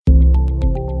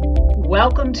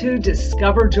Welcome to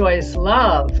Discover Joyous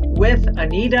Love with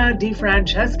Anita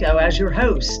DiFrancesco as your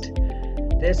host.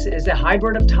 This is a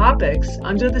hybrid of topics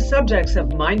under the subjects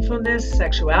of mindfulness,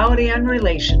 sexuality, and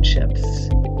relationships.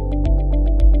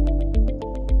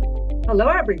 Hello,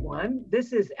 everyone.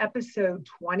 This is episode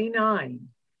 29.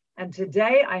 And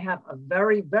today I have a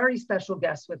very, very special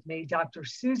guest with me, Dr.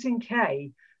 Susan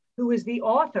Kaye, who is the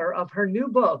author of her new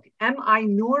book, Am I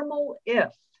Normal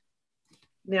If?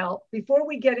 Now, before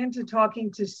we get into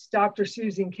talking to Dr.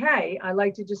 Susan Kaye, I'd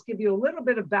like to just give you a little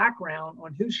bit of background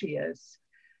on who she is.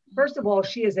 First of all,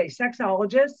 she is a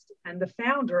sexologist and the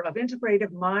founder of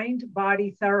Integrative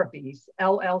Mind-Body Therapies,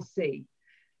 LLC.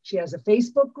 She has a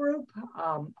Facebook group,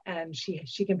 and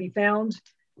she can be found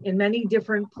in many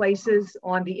different places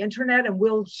on the internet,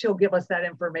 and she'll give us that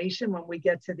information when we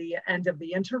get to the end of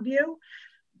the interview.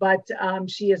 But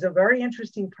she is a very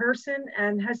interesting person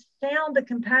and has found the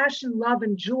compassion, love,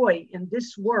 and joy in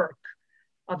this work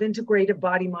of Integrative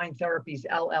Body-Mind Therapies,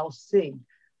 LLC.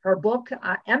 Her book,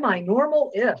 Am I Normal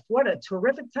If? What a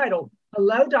terrific title.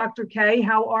 Hello, Dr. Kaye.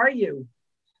 How are you?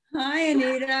 Hi,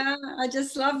 Anita. I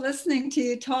just love listening to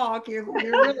you talk. You're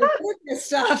really good at this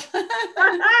stuff.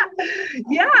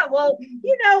 Yeah, well,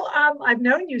 I've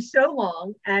known you so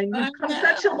long and you've come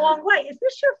such a long way. Is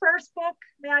this your first book,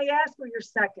 may I ask, or your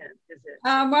second, is it?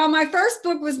 Well, my first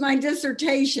book was my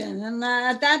dissertation. And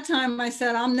at that time I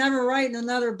said, I'm never writing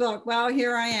another book. Well,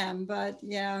 here I am. But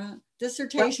yeah,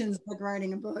 dissertation's like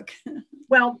writing a book.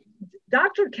 Well,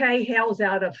 Dr. Kaye hails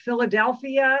out of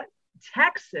Philadelphia,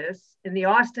 Texas, in the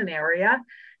Austin area,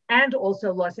 and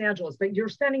also Los Angeles, but you're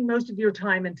spending most of your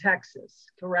time in Texas,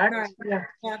 correct? Right. Yeah.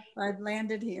 Yep, I've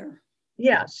landed here.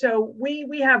 Yeah, so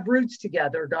we have roots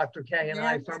together, Dr. Kaye and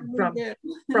I,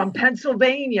 from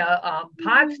Pennsylvania,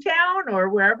 Pottstown or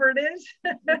wherever it is.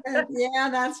 Yeah,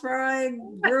 that's where I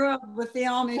grew up with the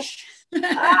Amish.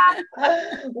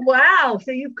 Wow,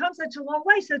 so you've come such a long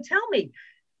way. So tell me,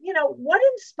 what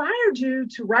inspired you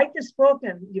to write this book?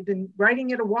 And you've been writing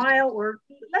it a while, or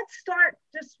let's start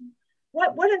just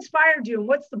what inspired you and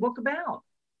what's the book about?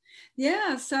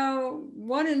 Yeah, so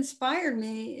what inspired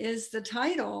me is the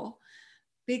title,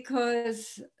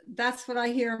 because that's what I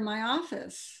hear in my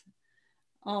office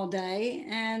all day.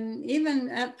 And even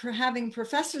at having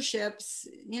professorships,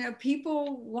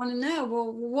 people want to know,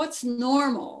 well, what's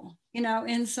normal,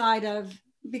 inside of,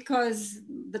 because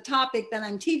the topic that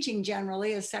I'm teaching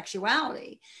generally is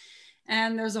sexuality.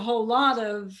 And there's a whole lot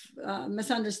of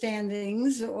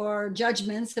misunderstandings or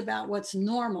judgments about what's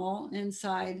normal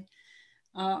inside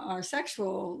our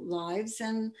sexual lives.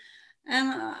 And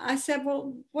I said,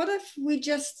 well, what if we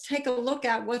just take a look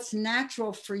at what's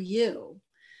natural for you?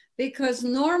 Because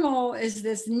normal is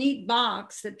this neat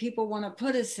box that people want to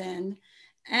put us in,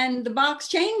 and the box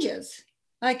changes.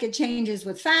 Like it changes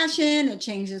with fashion, it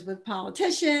changes with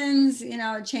politicians, it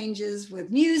changes with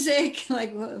music,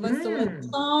 like what's the latest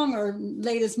song or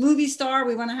latest movie star.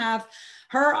 We want to have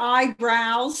her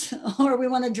eyebrows, or we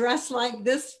want to dress like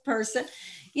this person.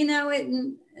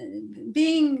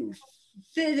 Being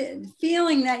fit,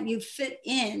 feeling that you fit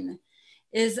in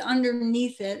is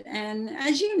underneath it. And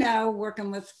as you know, working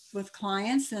with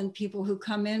clients and people who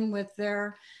come in with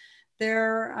their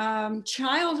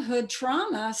childhood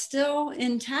trauma still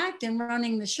intact and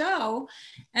running the show,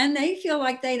 and they feel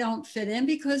like they don't fit in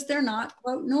because they're not,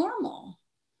 quote, normal.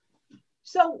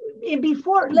 So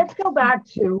let's go back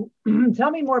to, tell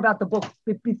me more about the book.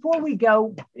 Before we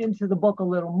go into the book a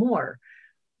little more,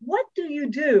 what do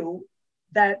you do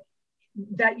that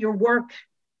your work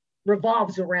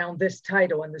revolves around this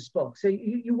title in this book? So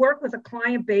you work with a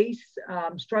client base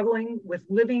struggling with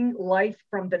living life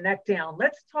from the neck down.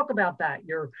 Let's talk about that,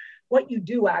 what you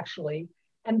do actually.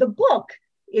 And the book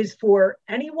is for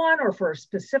anyone or for a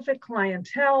specific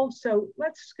clientele. So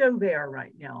let's go there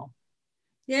right now.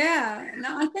 Yeah,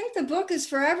 no, I think the book is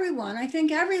for everyone. I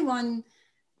think everyone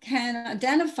can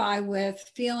identify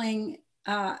with feeling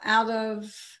out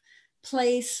of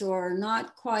place or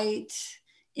not quite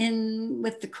in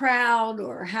with the crowd,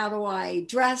 or how do I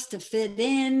dress to fit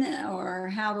in,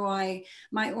 or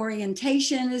my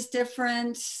orientation is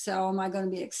different, so am I going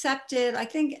to be accepted? I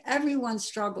think everyone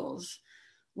struggles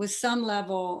with some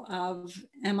level of,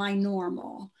 am I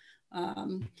normal?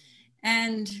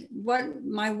 And what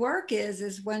my work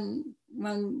is when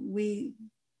we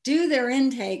do their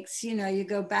intakes, you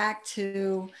go back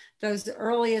to those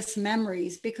earliest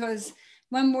memories, because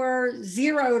when we're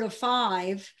 0 to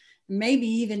 5, maybe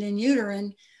even in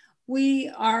uterine, we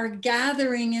are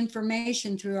gathering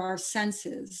information through our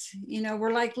senses.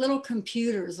 We're like little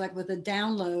computers, like with a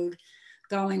download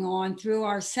going on through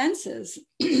our senses.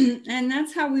 And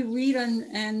that's how we read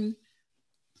and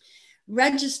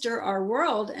register our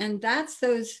world. And that's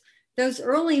those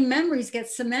early memories get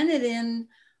cemented in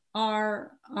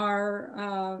our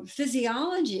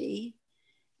physiology,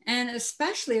 and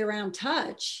especially around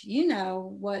touch. You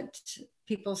know what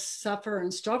people suffer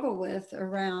and struggle with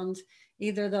around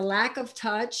either the lack of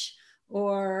touch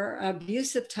or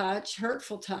abusive touch,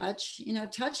 hurtful touch. You know,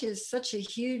 touch is such a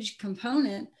huge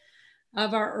component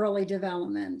of our early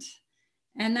development.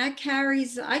 And that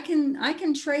carries, I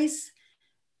can trace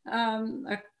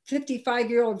a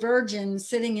 55-year-old virgin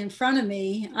sitting in front of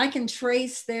me. I can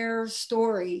trace their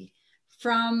story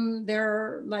from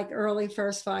their like early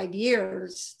first 5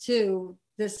 years to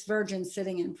this virgin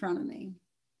sitting in front of me.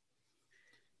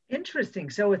 Interesting.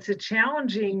 So it's a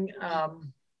challenging,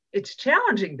 it's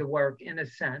challenging to work in a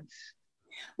sense.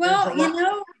 Well, you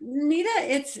know, Nita,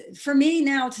 it's for me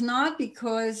now, it's not,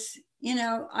 because, you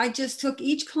know, I just took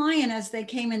each client as they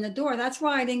came in the door. That's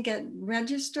why I didn't get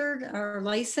registered or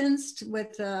licensed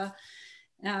with,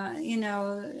 you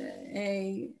know,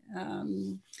 a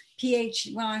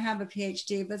well, I have a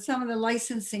PhD, but some of the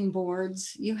licensing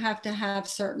boards, you have to have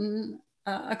certain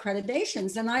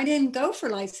accreditations. And I didn't go for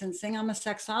licensing. I'm a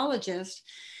sexologist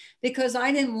because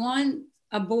I didn't want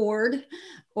a board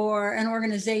or an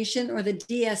organization or the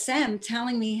DSM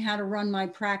telling me how to run my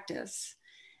practice.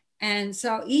 And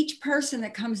so each person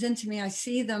that comes into me, I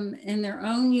see them in their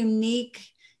own unique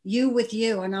you with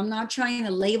you. And I'm not trying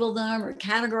to label them or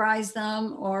categorize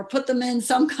them or put them in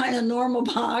some kind of normal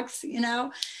box, you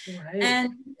know? Right.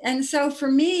 And so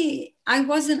for me, I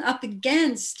wasn't up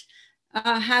against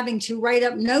having to write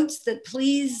up notes that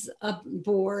please a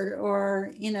board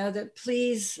or, you know, that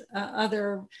please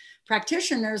other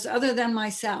practitioners other than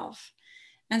myself.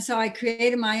 And so I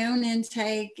created my own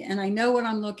intake and I know what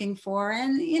I'm looking for.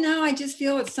 And, you know, I just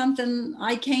feel it's something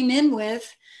I came in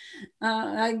with.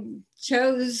 I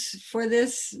chose for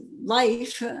this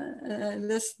life,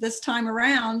 this time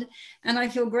around. And I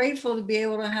feel grateful to be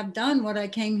able to have done what I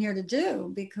came here to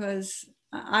do, because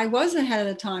I was ahead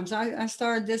of the times. I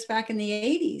started this back in the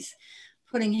 80s,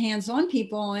 putting hands on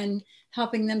people and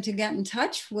helping them to get in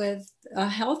touch with a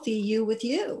healthy you with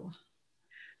you.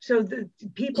 So the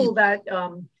people that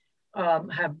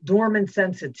have dormant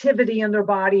sensitivity in their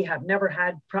body, have never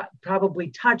had probably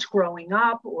touch growing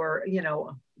up, or, you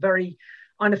know, very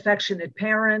unaffectionate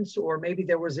parents, or maybe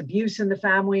there was abuse in the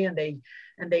family and they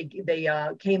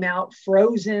came out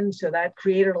frozen. So that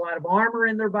created a lot of armor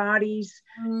in their bodies.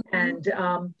 Mm-hmm.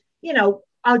 And, you know,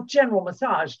 a general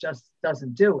massage just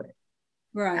doesn't do it.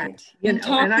 Right. And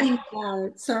talking about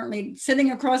it, certainly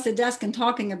sitting across the desk and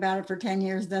talking about it for 10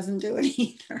 years doesn't do it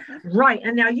either. Right.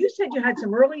 And now you said you had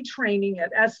some early training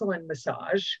at Esalen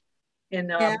Massage in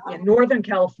Northern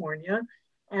California.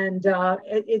 And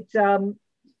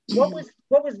what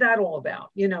was that all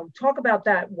about? You know, talk about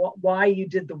that, why you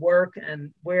did the work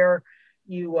and where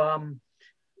you,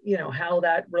 you know, how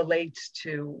that relates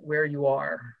to where you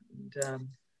are. And,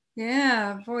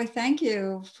 yeah, boy, thank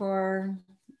you for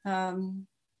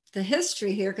the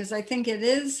history here, because I think it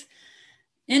is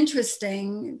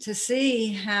interesting to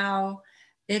see how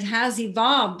it has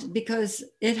evolved, because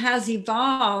it has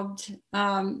evolved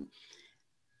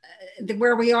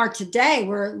where we are today,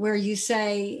 where you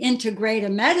say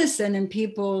integrative medicine and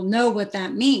people know what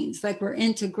that means. Like we're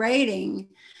integrating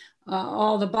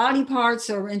all the body parts,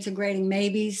 or we're integrating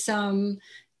maybe some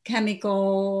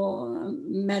chemical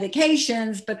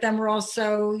medications, but then we're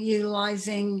also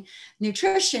utilizing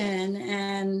nutrition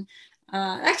and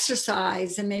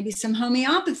exercise and maybe some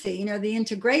homeopathy, you know, the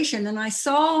integration. And I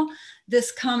saw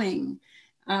this coming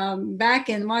back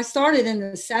in, well, I started in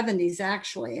the 70s,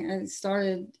 actually.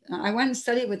 I went and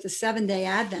studied with the Seventh-day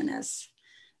Adventists.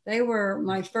 They were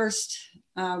my first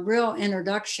real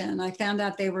introduction. I found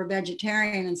out they were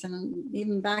vegetarians, and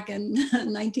even back in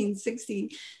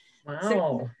 1960,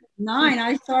 wow. 9,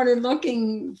 I started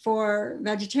looking for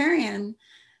vegetarian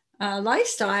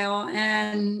lifestyle,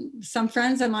 and some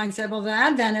friends of mine said, well, the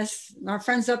Adventists, our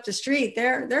friends up the street,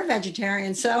 they're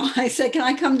vegetarian. So I said, can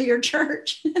I come to your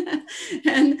church?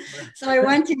 And so I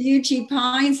went to UG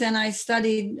Pines and I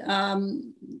studied,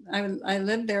 I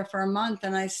lived there for a month,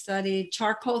 and I studied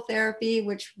charcoal therapy,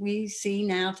 which we see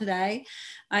now today.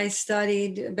 I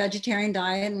studied vegetarian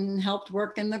diet and helped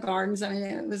work in the gardens. I mean,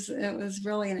 it was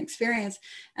really an experience.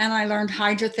 And I learned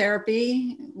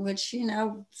hydrotherapy, which, you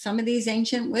know, some of these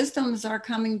ancient wisdoms are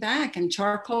coming back. And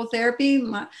charcoal therapy,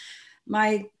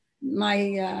 my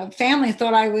family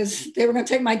thought they were going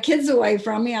to take my kids away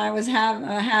from me. I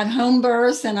had home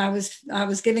births, and I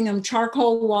was giving them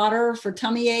charcoal water for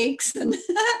tummy aches. And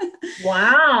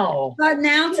wow. But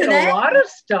now you did today, a lot of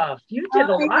stuff. You did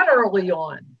a lot early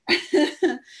on.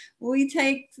 we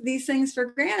take these things for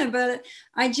granted, but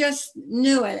I just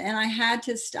knew it. And I had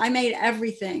to, I made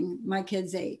everything my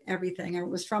kids ate, everything. It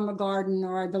was from a garden,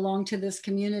 or I belonged to this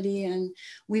community. And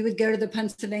we would go to the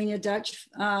Pennsylvania Dutch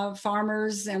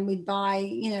farmers, and we'd buy,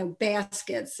 you know,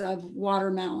 baskets of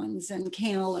watermelons and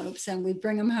cantaloupes, and we'd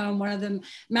bring them home. One of the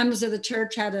members of the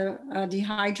church had a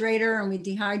dehydrator, and we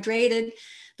dehydrated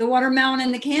the watermelon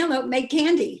and the cantaloupe, made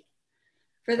candy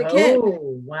for the kids.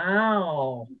 Oh,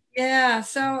 wow. Yeah.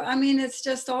 So, I mean, it's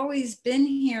just always been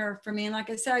here for me. And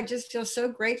like I said, I just feel so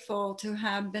grateful to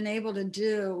have been able to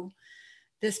do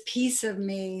this piece of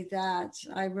me that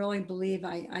I really believe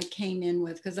I came in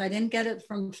with, because I didn't get it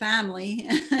from family.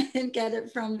 I didn't get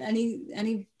it from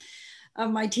any of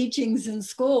my teachings in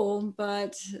school,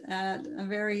 but at a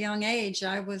very young age,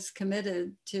 I was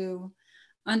committed to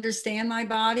understand my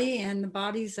body and the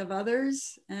bodies of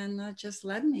others. And that just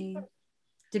led me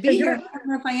to be here. I don't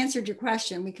know if I answered your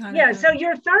question. We kind of. Yeah, so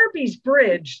your therapy's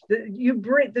bridged.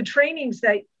 The trainings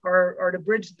that are to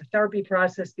bridge the therapy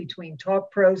process between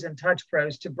talk pros and touch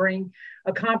pros to bring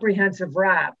a comprehensive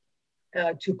wrap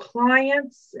to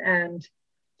clients. And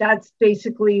that's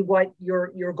basically what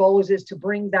your goal is to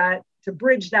bring that, to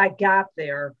bridge that gap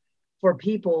there for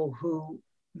people who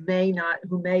may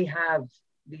have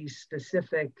these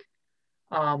specific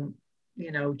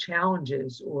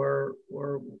challenges or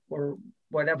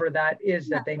whatever that is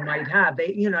that they might have.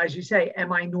 They, as you say,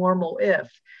 am I normal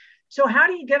if? So how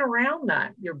do you get around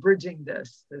that? You're bridging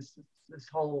this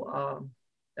whole,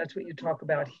 that's what you talk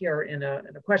about here in a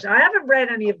question. I haven't read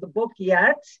any of the book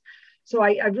yet, so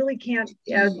I really can't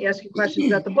ask you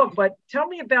questions about the book, but tell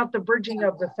me about the bridging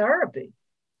of the therapy.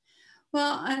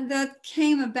 Well, that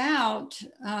came about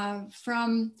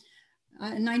from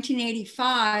in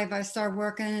 1985, I started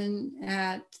working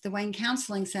at the Wayne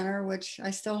Counseling Center, which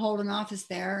I still hold an office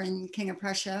there in King of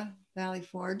Prussia, Valley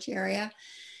Forge area.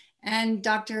 And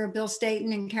Dr. Bill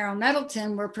Staten and Carol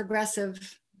Nettleton were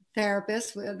progressive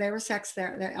therapists. They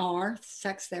were they are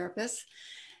sex therapists.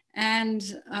 And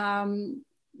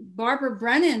Barbara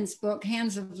Brennan's book,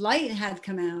 Hands of Light, had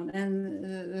come out, and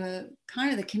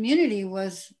the community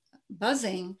was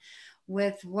buzzing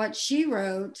with what she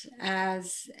wrote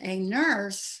as a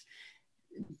nurse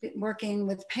working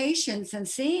with patients, and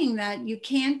seeing that you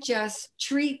can't just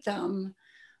treat them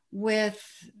with,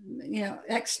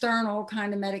 external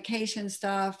kind of medication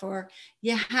stuff, or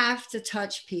you have to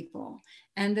touch people.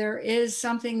 And there is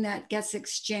something that gets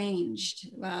exchanged.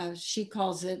 She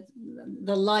calls it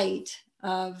the light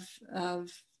of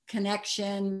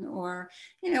connection, or,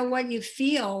 what you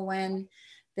feel when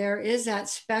there is that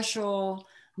special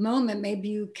moment. Maybe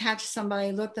you catch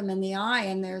somebody, look them in the eye,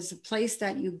 and there's a place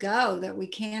that you go that we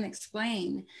can't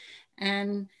explain.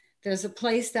 And there's a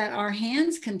place that our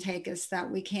hands can take us that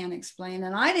we can't explain.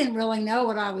 And I didn't really know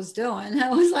what I was doing. I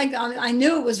was like, I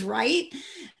knew it was right.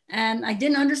 And I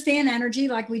didn't understand energy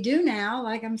like we do now.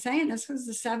 Like I'm saying, this was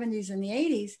the 70s and the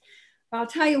 80s. But I'll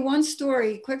tell you one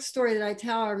quick story that I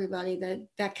tell everybody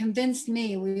that convinced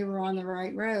me we were on the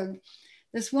right road.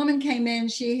 This woman came in,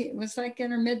 she was like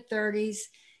in her mid 30s.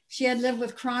 She had lived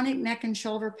with chronic neck and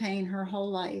shoulder pain her whole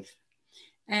life.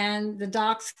 And the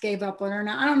docs gave up on her.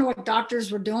 Now, I don't know what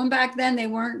doctors were doing back then.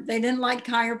 They didn't like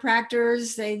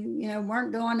chiropractors. They,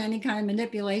 weren't doing any kind of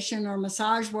manipulation or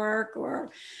massage work, or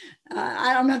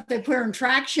I don't know if they put her in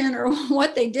traction or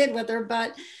what they did with her,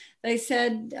 but they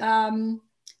said,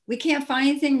 we can't find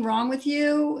anything wrong with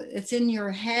you. It's in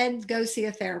your head. Go see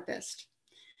a therapist.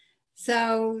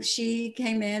 So she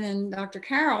came in, and Dr.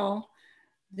 Carol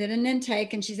did an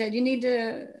intake, and she said, you need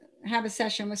to have a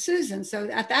session with Susan. So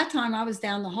at that time I was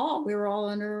down the hall. We were all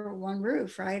under one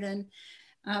roof, right? And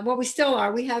we still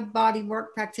are. We have body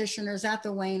work practitioners at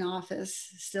the Wayne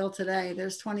office still today.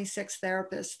 There's 26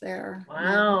 therapists there.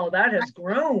 Wow, that has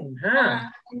grown, huh?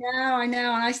 I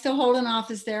know. And I still hold an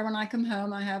office there. When I come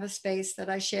home, I have a space that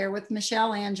I share with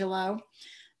Michelle Angelo,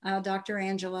 Dr.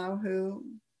 Angelo, who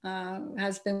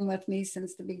has been with me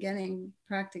since the beginning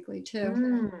practically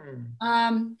too.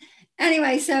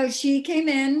 Anyway, so she came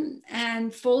in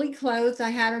and fully clothed. I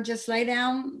had her just lay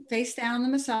down, face down on the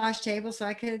massage table so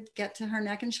I could get to her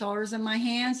neck and shoulders, and my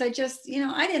hands. I just,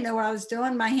 I didn't know what I was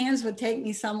doing. My hands would take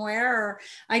me somewhere, or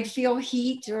I'd feel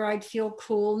heat, or I'd feel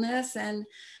coolness. And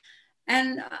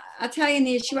I'll tell you,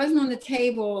 Nia, she wasn't on the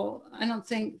table, I don't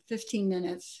think 15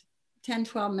 minutes. 10,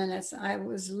 12 minutes, I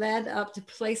was led up to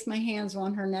place my hands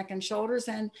on her neck and shoulders.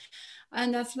 And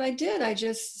that's what I did. I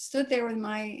just stood there with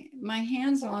my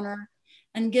hands on her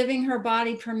and giving her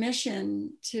body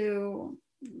permission to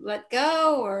let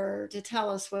go or to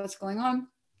tell us what's going on.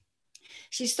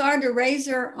 she started to raise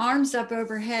her arms up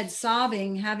overhead,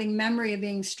 sobbing, having memory of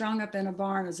being strung up in a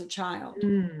barn as a child.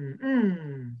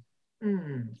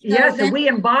 Yeah, so we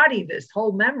embody this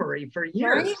whole memory for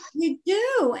years. Right, we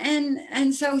do.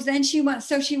 And so then she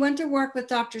went to work with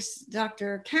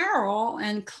Dr. Carol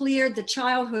and cleared the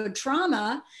childhood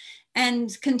trauma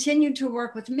and continued to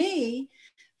work with me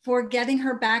for getting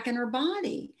her back in her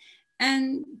body.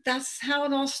 And that's how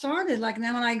it all started. Like,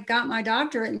 then when I got my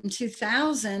doctorate in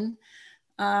 2000,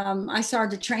 I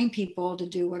started to train people to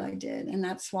do what I did. And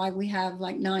that's why we have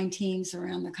like 9 teams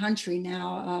around the country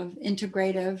now of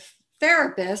integrative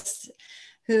therapists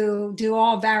who do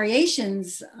all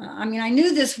variations. I mean, I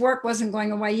knew this work wasn't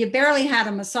going away. You barely had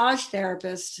a massage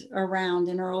therapist around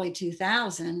in early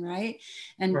 2000, right?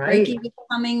 And Reiki was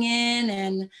coming in,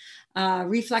 and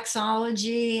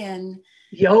reflexology and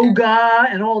yoga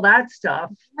and all that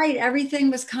stuff. Right,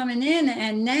 everything was coming in,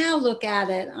 and now look at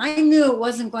it. I knew it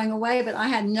wasn't going away, but I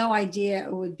had no idea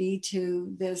it would be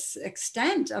to this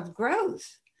extent of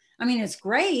growth. I mean, it's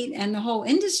great, and the whole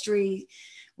industry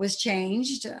was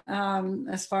changed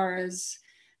as far as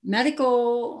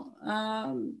medical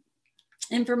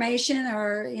information,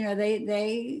 or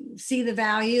they see the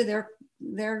value,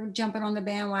 they're jumping on the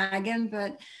bandwagon.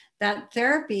 But that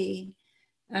therapy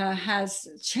has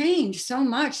changed so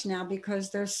much now,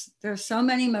 because there's so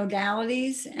many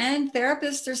modalities, and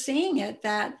therapists are seeing it,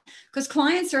 that because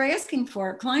clients are asking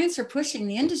for it. Clients are pushing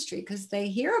the industry because they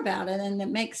hear about it and it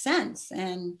makes sense.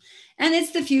 And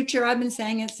it's the future. I've been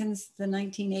saying it since the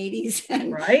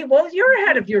 1980s. Right. Well, you're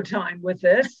ahead of your time with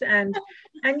this. And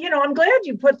I'm glad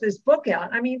you put this book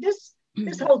out. I mean, this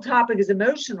whole topic is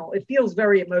emotional. It feels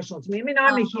very emotional to me. I mean,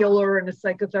 I'm a healer and a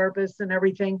psychotherapist and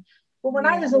everything. But when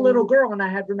I was a little girl and I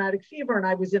had rheumatic fever and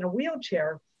I was in a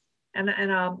wheelchair, and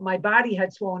my body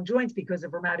had swollen joints because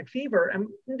of rheumatic fever, and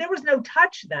there was no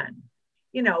touch then,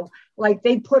 like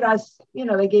they put us,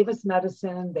 they gave us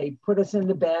medicine, they put us in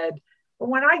the bed. But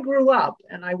when I grew up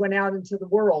and I went out into the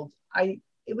world,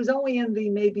 it was only in the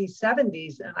maybe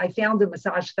 70s, and I found a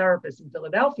massage therapist in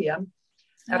Philadelphia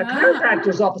at a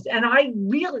chiropractor's office.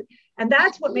 And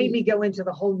that's what made me go into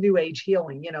the whole new age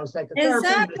healing, psychotherapy. Is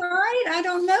that right? I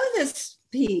don't know this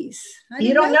piece.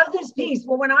 You don't know this piece?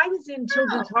 Well, when I was in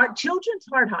Children's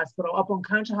Heart Hospital up on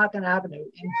Conshohocken Avenue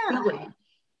in Philly,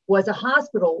 was a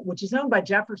hospital which is owned by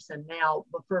Jefferson now,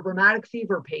 but for rheumatic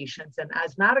fever patients and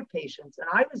asthmatic patients. And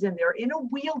I was in there in a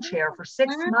wheelchair for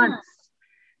 6 months.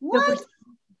 What? So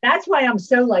that's why I'm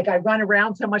so I run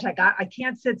around so much. I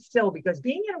can't sit still, because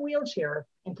being in a wheelchair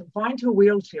and confined to a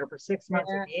wheelchair for 6 months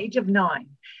at the age of 9,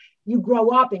 you grow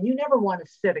up and you never want to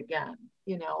sit again.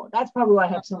 That's probably why I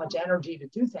have so much energy to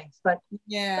do things. But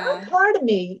that part of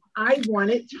me, I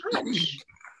wanted touch.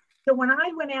 So when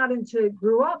I went out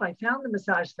grew up, I found the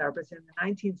massage therapist in the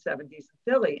 1970s in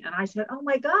Philly. And I said, oh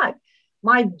my God,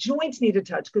 my joints need a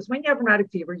touch, because when you have rheumatic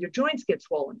fever, your joints get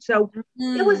swollen. So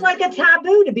it was like a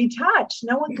taboo to be touched.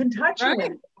 No one can touch you in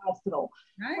the hospital.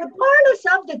 Regardless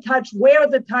of the touch, where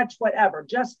the touch, whatever,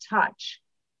 just touch.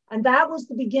 And that was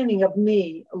the beginning of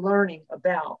me learning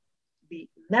about the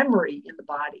memory in the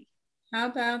body. How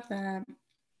about that?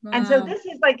 Wow. And so this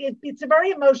is it's a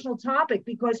very emotional topic,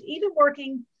 because even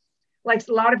working, like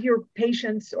a lot of your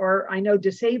patients are, I know,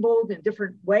 disabled in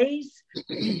different ways,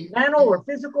 mental or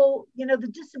physical,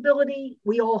 the disability,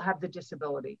 we all have the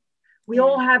disability. We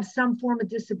all have some form of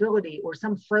disability or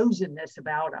some frozenness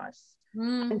about us.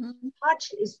 And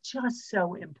touch is just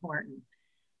so important.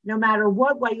 No matter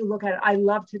what way you look at it, I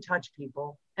love to touch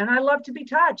people and I love to be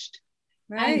touched.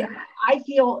 Right. And I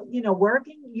feel, you work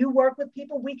with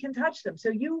people, we can touch them. So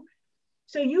you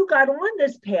got on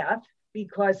this path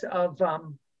because of,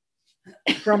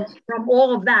 from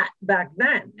all of that back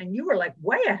then, and you were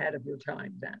way ahead of your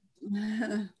time then.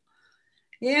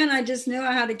 Yeah, and I just knew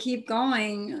I had to keep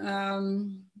going.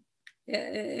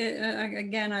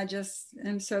 Again, I just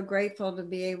am so grateful to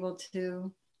be able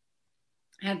to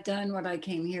have done what I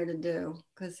came here to do,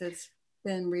 because it's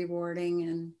been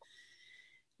rewarding.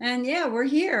 And yeah, we're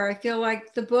here. I feel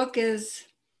like the book is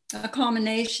a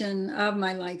culmination of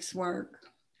my life's work.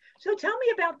 So tell me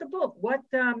about the book.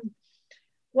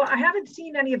 Well, I haven't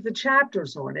seen any of the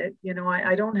chapters on it.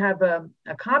 I don't have a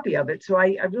copy of it, so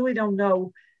I really don't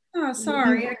know. Oh,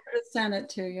 sorry. I could have sent it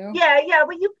to you. Yeah.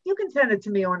 Well, you can send it to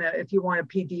me if you want a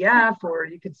PDF, or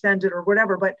you could send it or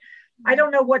whatever, but I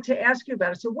don't know what to ask you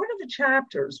about it. So what are the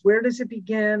chapters? Where does it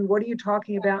begin? What are you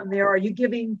talking about in there? Are you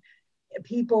giving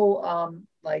people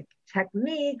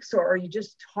techniques, or are you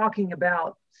just talking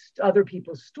about other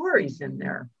people's stories in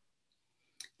there?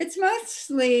 It's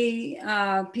mostly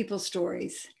people's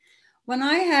stories. When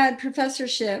I had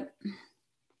professorship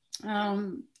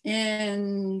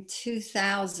in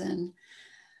 2000.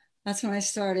 That's when I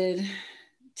started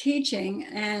teaching.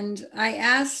 And I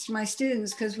asked my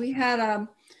students, because we had a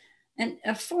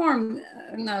form,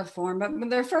 not a form, but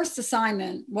their first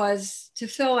assignment was to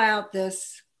fill out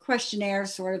this questionnaire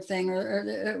sort of thing, or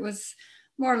it was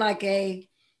more like a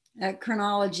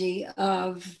chronology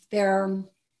of their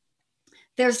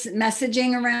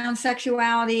messaging around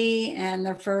sexuality and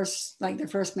their first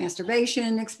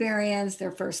masturbation experience,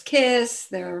 their first kiss,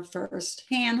 their first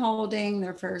hand holding,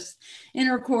 their first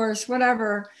intercourse,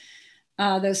 whatever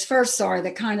those firsts are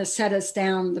that kind of set us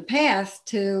down the path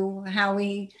to how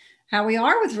we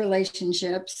are with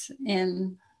relationships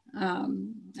in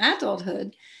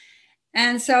adulthood.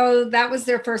 And so that was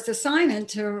their first assignment,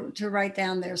 to write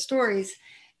down their stories.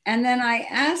 And then I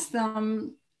asked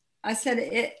them, I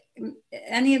said,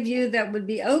 any of you that would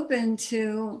be open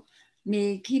to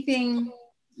me keeping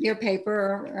your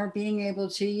paper or being able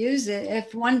to use it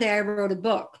if one day I wrote a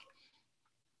book?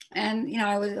 And,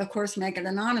 I would, of course, make it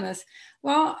anonymous.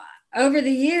 Well, over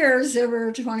the years,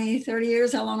 over 20, 30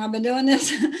 years, how long I've been doing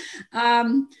this,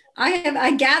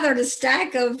 I gathered a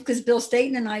stack of, because Bill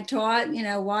Staten and I taught,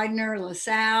 Widener,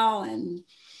 LaSalle, and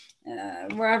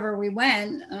wherever we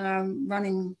went,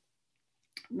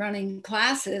 running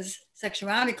classes,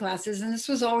 sexuality classes. And this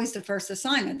was always the first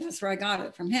assignment. That's where I got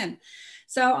it from him.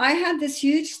 So I had this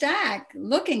huge stack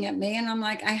looking at me, and I'm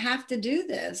like, I have to do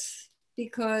this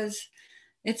because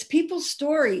it's people's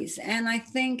stories. And I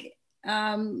think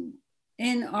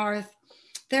in our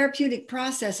therapeutic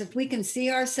process, if we can see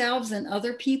ourselves and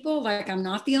other people, like I'm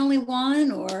not the only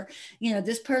one, or,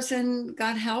 this person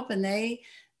got help and they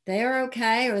are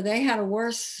okay, or they had a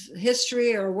worse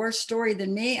history or a worse story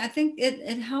than me, I think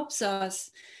it helps us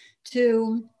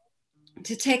to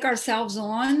take ourselves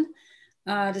on,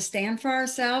 to stand for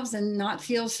ourselves and not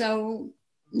feel so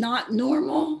not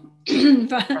normal.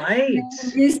 But right.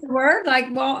 Use the word like,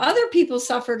 well, other people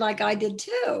suffered like I did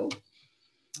too.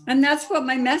 And that's what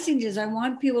my message is. I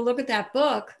want people to look at that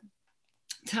book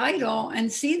title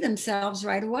and see themselves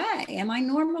right away. Am I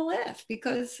normal if?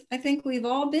 Because I think we've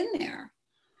all been there.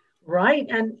 Right.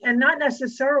 And not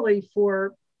necessarily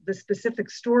for the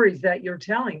specific stories that you're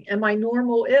telling. Am I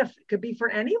normal if? It could be for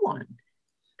anyone.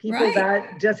 People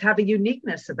that just have a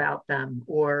uniqueness about them,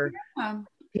 or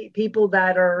people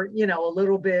that are, a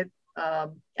little bit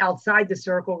outside the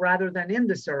circle rather than in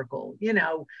the circle,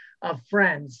 of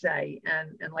friends, say,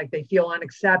 and like they feel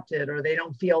unaccepted, or they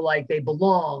don't feel like they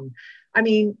belong. I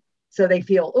mean, so they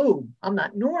feel, oh, I'm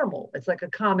not normal. It's like a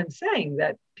common saying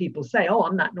that people say, oh,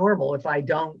 I'm not normal if I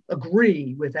don't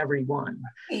agree with everyone.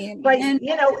 But,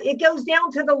 it goes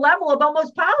down to the level of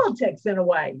almost politics in a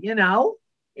way, in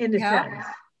a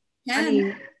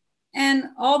sense. And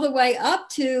all the way up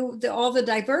to all the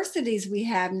diversities we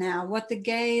have now, what the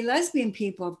gay, lesbian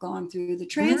people have gone through, the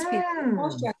trans people, the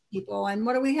post-trans people, and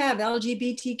what do we have?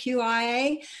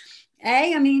 LGBTQIA.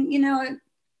 I mean,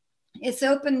 it's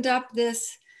opened up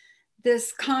this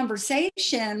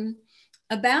conversation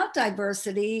about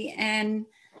diversity and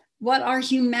what our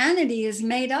humanity is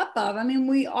made up of. I mean,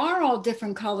 we are all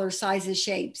different colors, sizes,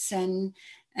 shapes, and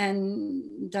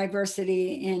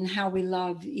diversity in how we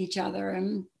love each other.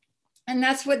 And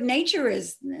that's what nature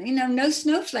is. No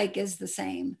snowflake is the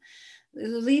same. The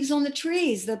leaves on the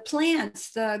trees, the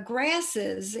plants, the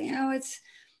grasses,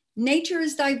 nature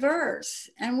is diverse.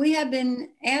 And we have been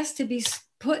asked to be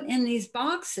put in these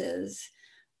boxes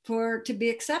to be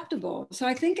acceptable. So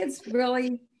I think it's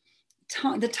really,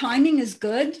 the timing is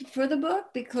good for the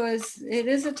book, because it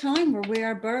is a time where we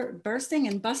are bursting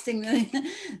and busting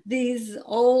these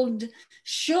old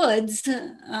shoulds,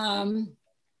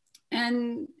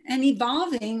 and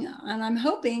evolving. And I'm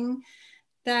hoping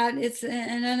that it's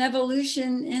an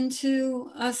evolution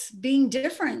into us being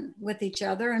different with each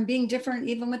other and being different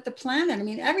even with the planet. I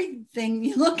mean, everything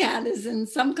you look at is in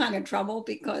some kind of trouble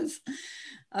because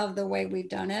of the way we've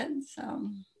done it. So,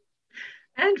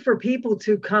 and for people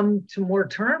to come to more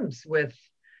terms with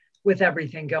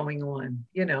everything going on,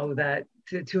 that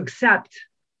to accept,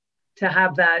 to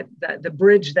have that the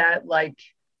bridge that, like,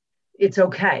 it's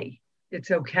okay.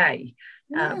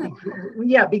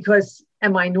 Because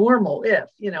am I normal if,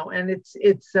 and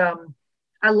it's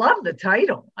I love the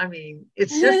title. I mean,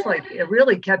 it's just like a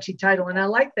really catchy title. And I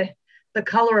like the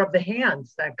color of the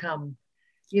hands that come,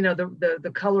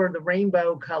 the color of the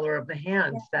rainbow color of the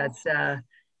hands. That's so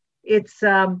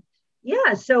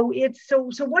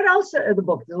what else are the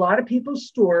book? A lot of people's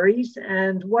stories.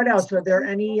 And what else? Are there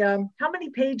any, how many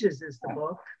pages is the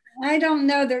book? I don't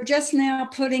know. They're just now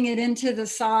putting it into the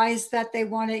size that they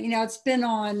want it. It's been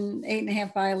on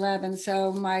 8.5 by 11.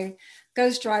 So my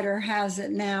ghostwriter has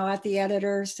it now at the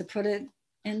editors to put it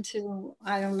into,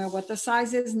 I don't know what the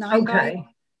size is, Okay.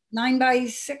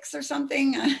 9x6 or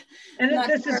something. And Not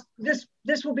this sure. is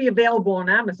this will be available on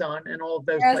Amazon and all of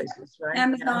those Yes, places, right?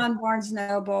 Amazon, Barnes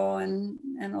Noble,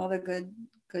 and all the good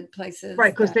Right, places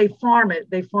because that.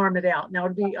 they farm it out. Now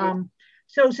it'd be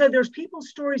so there's people's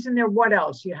stories in there. What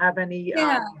else? You have any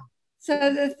Yeah.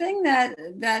 So the thing that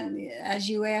as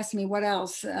you asked me, what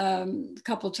else, a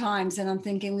couple times, and I'm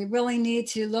thinking we really need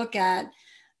to look at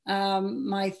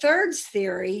my thirds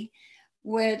theory,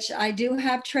 which I do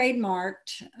have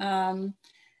trademarked,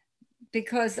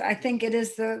 because I think it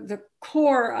is the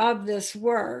core of this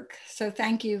work. So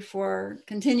thank you for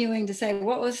continuing to say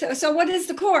so what is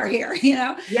the core here?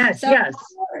 Yes, So yes.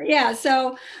 yeah,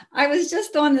 so I was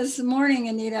just on this morning,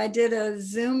 Anita. I did a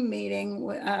Zoom meeting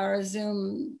or a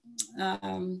Zoom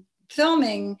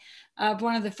filming of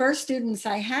one of the first students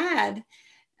I had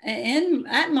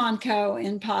at Monco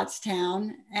in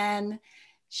Pottstown, and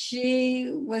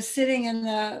she was sitting in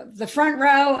the front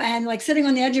row and like sitting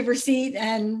on the edge of her seat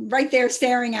and right there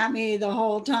staring at me the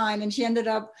whole time. And she ended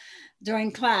up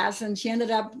during class, and she ended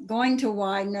up going to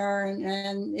Widener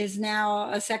and is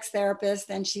now a sex therapist,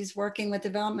 and she's working with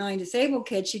developmentally disabled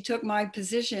kids. She took my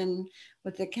position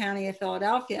with the County of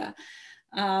Philadelphia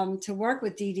to work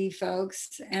with DD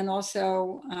folks. And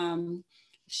also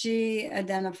she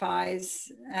identifies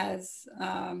as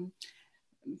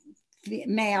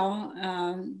male,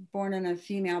 born in a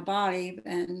female body,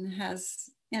 and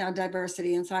has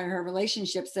diversity inside her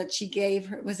relationships, that she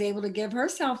was able to give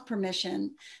herself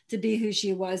permission to be who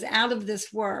she was out of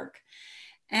this work.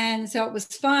 And so it was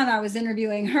fun. I was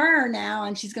interviewing her now,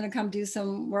 and she's going to come do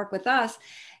some work with us.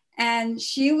 And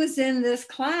she was in this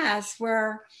class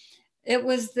where it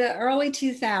was the early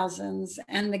 2000s,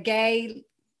 and the gay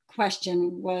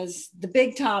question was the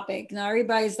big topic. Now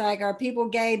everybody's like, are people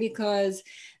gay because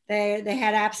they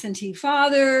had absentee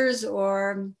fathers,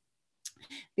 or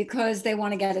because they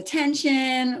want to get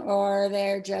attention, or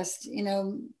they're just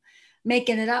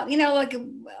making it up, like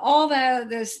all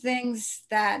those things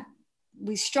that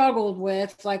we struggled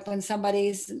with, like when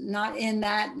somebody's not in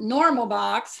that normal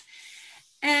box.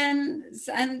 And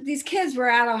these kids were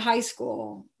out of high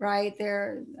school, right?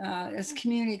 They're it's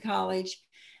community college.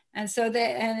 And so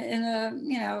in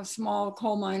a small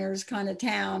coal miners kind of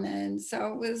town. And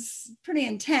so it was pretty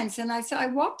intense. And I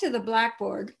walked to the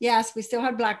blackboard. Yes, we still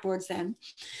had blackboards then.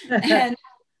 And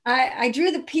I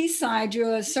drew the peace sign. I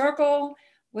drew a circle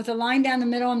with a line down the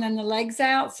middle and then the legs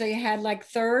out. So you had like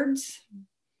thirds.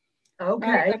 Okay.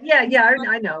 Right? Like, Yeah.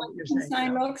 I know what you're saying.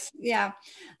 Sign looks. Yeah.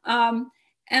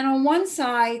 And on one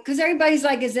side, because everybody's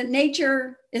like, is it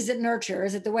nature? Is it nurture?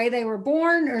 Is it the way they were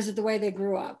born, or is it the way they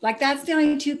grew up? Like, that's the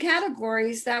only two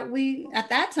categories that we at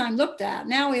that time looked at.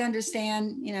 Now we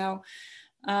understand,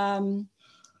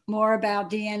 more about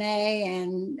DNA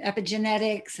and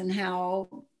epigenetics, and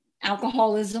how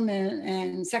alcoholism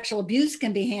and sexual abuse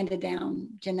can be handed down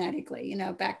genetically.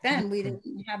 Back then we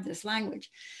didn't have this language.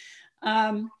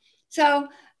 So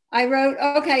I wrote,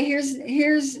 okay,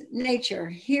 here's nature.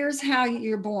 Here's how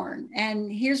you're born. And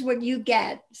here's what you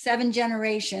get: 7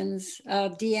 generations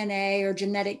of DNA or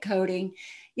genetic coding.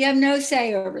 You have no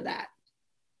say over that.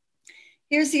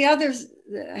 Here's the other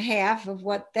half of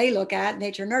what they look at,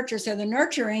 nature, nurture. So the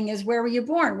nurturing is, where were you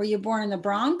born? Were you born in the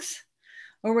Bronx?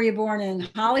 Or were you born in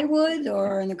Hollywood,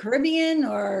 or in the Caribbean,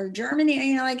 or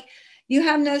Germany? Like, you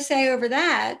have no say over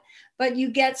that, but you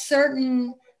get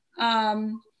certain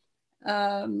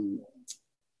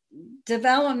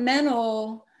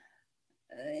developmental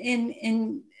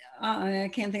I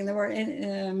can't think of the word,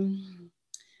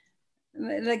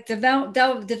 like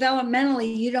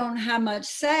developmentally, you don't have much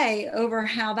say over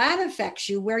how that affects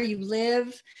you, where you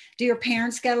live. Do your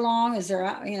parents get along? Is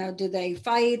there, do they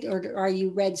fight, or are you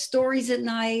read stories at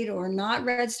night or not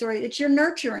read stories? It's your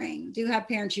nurturing. Do you have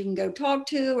parents you can go talk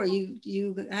to, or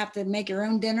you have to make your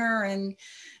own dinner and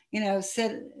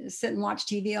sit and watch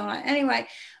TV all night? Anyway,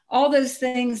 all those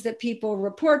things that people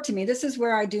report to me. This is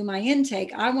where I do my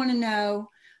intake. I want to know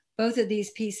both of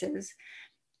these pieces.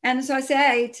 And so I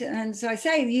say,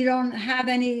 you don't have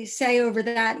any say over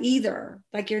that either.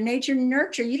 Like your nature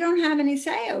nurture, you don't have any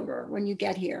say over when you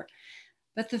get here.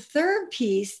 But the third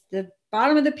piece, the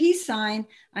bottom of the peace sign,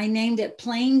 I named it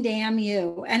Plain Damn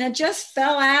You. And it just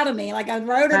fell out of me. Like I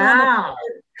wrote it on the board.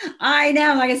 I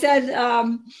know, like I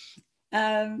said,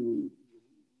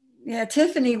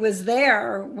 Tiffany was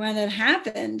there when it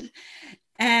happened.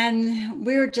 And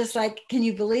we were just like, can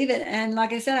you believe it? And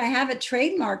like I said, I have it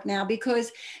trademarked now,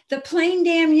 because the plain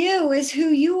damn you is who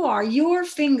you are, your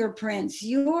fingerprints,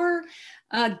 your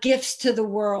gifts to the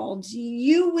world,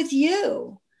 you with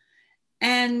you.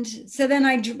 And so then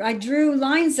I drew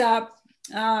lines up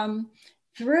for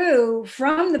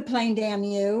from the plain damn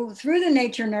you, through the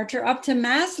nature nurture, up to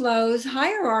Maslow's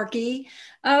hierarchy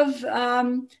of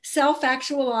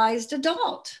self-actualized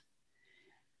adult.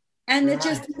 And it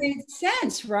just made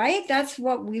sense, right? That's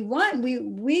what we want.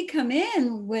 We come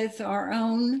in with our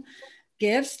own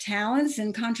gifts, talents,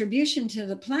 and contribution to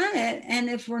the planet. And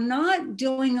if we're not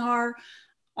doing our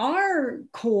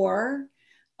core,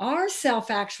 our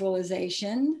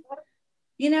self-actualization,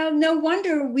 no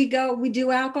wonder we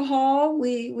do alcohol,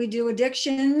 we do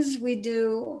addictions, we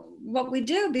do what we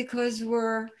do, because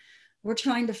we're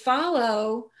trying to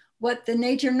follow what the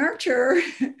nature nurture.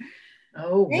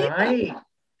 Oh, right.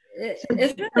 So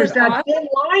there's that thin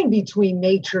line between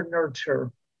nature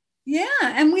nurture. Yeah,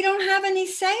 and we don't have any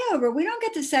say over. We don't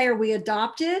get to say, are we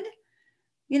adopted?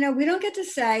 We don't get to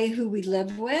say who we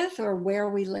live with or where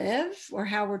we live or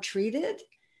how we're treated.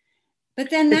 But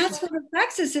then that's what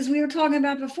affects us, as we were talking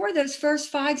about before, those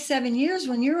first 5-7 years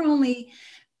when you're only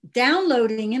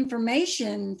downloading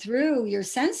information through your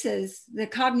senses, the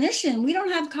cognition, we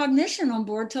don't have cognition on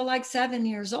board till like 7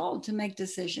 years old to make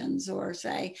decisions or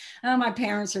say, oh, my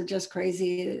parents are just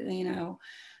crazy,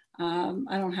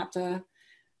 I don't have to.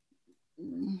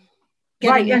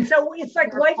 Right. And so it's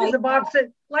like life's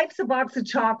a box of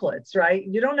chocolates, right?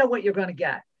 You don't know what you're going to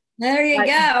get. There you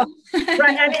go.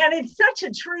 Right. And it's such a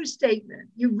true statement.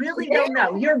 You really don't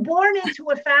know. You're born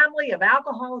into a family of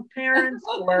alcoholic parents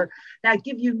or that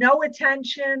give you no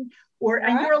attention,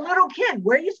 and you're a little kid.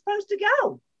 Where are you supposed to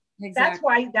go?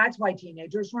 Exactly. That's why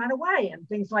teenagers run away and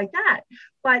things like that.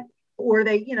 Or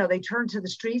they turn to the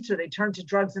streets, or they turn to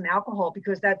drugs and alcohol,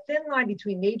 because that thin line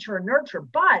between nature and nurture.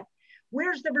 But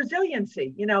where's the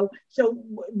resiliency? If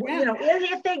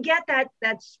they get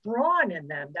that sprawn in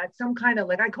them, that's some kind of,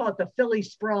 like I call it the Philly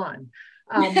sprawn.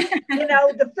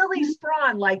 The Philly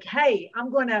sprawn, like, hey,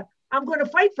 I'm gonna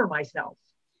fight for myself.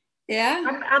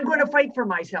 Yeah, I'm gonna fight for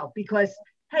myself, because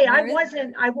hey, I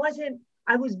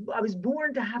was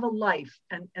born to have a life,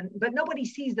 but nobody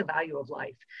sees the value of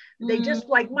life. They just,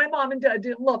 like, my mom and dad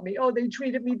didn't love me. Oh, they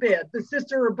treated me bad. The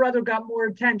sister or brother got more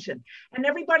attention, and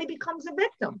everybody becomes a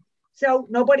victim. So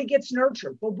nobody gets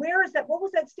nurtured. But where is that? What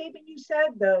was that statement you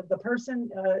said? The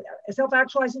person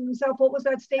self-actualizing himself. What was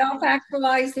that statement?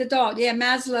 Self-actualized adult. Yeah,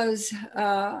 Maslow's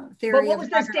theory. But what was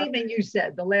the statement you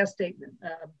said? The last statement.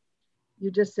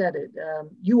 You just said it.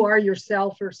 You are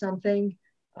yourself, or something.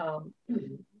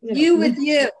 You with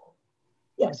you.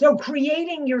 Yeah. So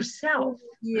creating yourself.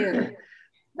 You.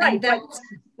 Right.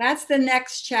 That's the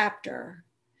next chapter.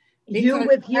 You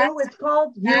with you. It's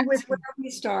called you with. That's where we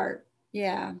start.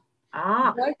 Yeah.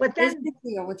 But then the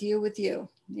deal with you.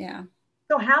 Yeah.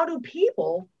 So how do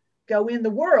people go in the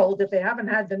world if they haven't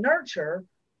had the nurture,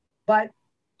 but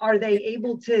are they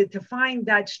able to find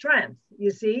that strength, you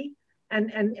see?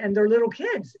 And they're little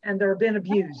kids and they're been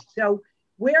abused. So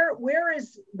where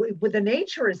is, with the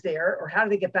nature is there, or how do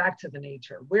they get back to the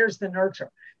nature? Where's the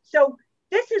nurture? So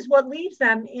this is what leads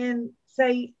them in,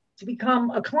 say, to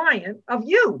become a client of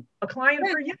you, a client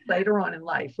for you later on in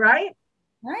life, right?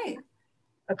 Right.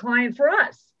 A client for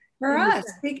us.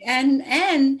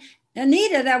 And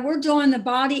Anita, that we're doing the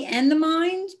body and the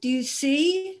mind. Do you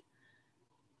see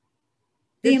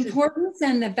the importance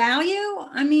and the value?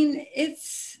 I mean,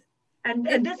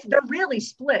 they're really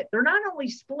split. They're not only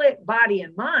split body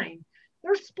and mind,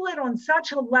 they're split on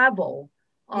such a level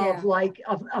of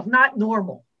of not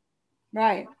normal.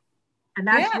 Right. And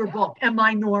that's your book. Am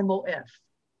I normal if?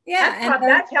 Yeah.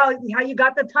 That's how you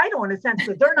got the title, in a sense,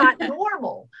 that they're not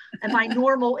normal. Am I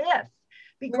normal if?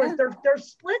 Because they're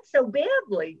split so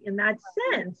badly in that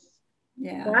sense.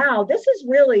 Yeah. Wow. This is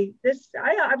really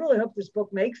I really hope this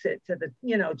book makes it to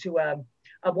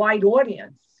a wide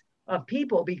audience of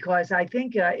people, because I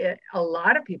think a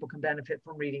lot of people can benefit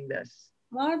from reading this.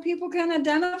 A lot of people can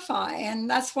identify, and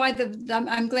that's why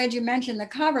I'm glad you mentioned the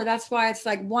cover. That's why it's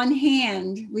like one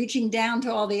hand reaching down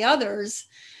to all the others.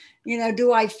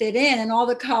 Do I fit in, and all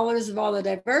the colors of all the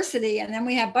diversity, and then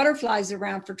we have butterflies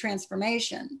around for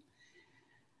transformation.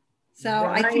 So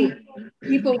I think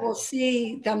people will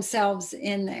see themselves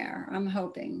in there. I'm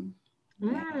hoping.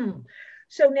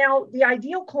 So now the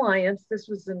ideal clients. This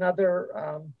was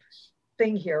another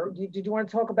thing here. Did you want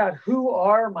to talk about who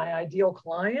are my ideal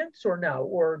clients, or no?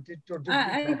 Or did we talk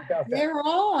about that? They're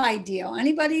all ideal.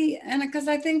 Anybody, and because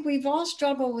I think we've all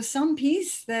struggled with some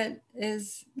piece that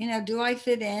is, do I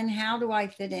fit in? How do I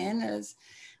fit in? Is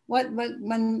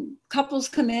when couples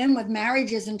come in with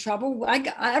marriages in trouble,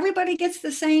 everybody gets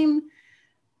the same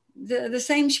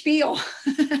spiel.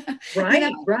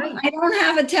 Right, right. I don't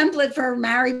have a template for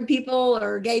married people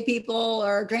or gay people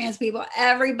or trans people.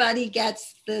 Everybody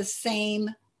gets the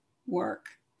same work.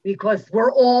 Because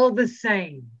we're all the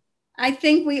same. I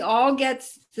think we all get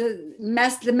the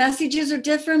messages are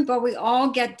different, but we all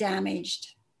get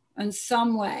damaged in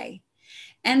some way.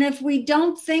 And if we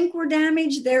don't think we're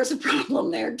damaged, there's a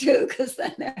problem there too, because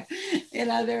then,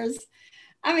 there's,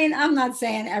 I mean, I'm not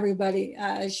saying everybody,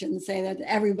 I shouldn't say that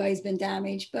everybody's been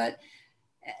damaged, but,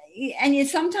 and you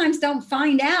sometimes don't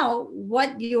find out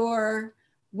where your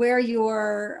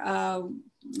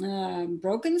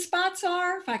broken spots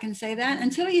are, if I can say that,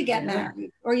 until you get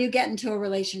married or you get into a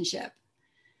relationship.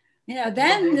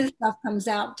 Then this stuff comes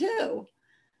out too.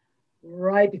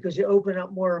 Right, because you open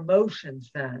up more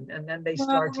emotions then, and then they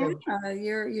start to.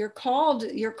 You're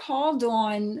called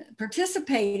on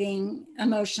participating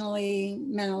emotionally,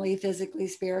 mentally, physically,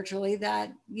 spiritually,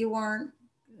 that you weren't.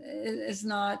 Is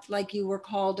not like you were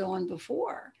called on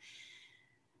before.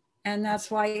 And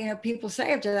that's why, people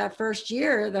say after that first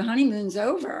year, the honeymoon's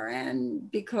over, and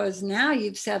because now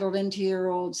you've settled into your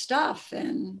old stuff.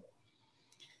 And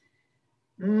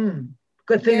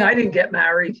good thing I didn't get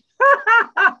married.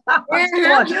 I'm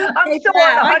still on the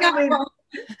honeymoon.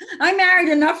 I married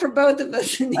enough for both of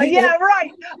us. Yeah,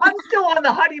 right. I'm still on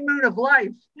the honeymoon of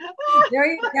life. There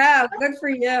you go. Good for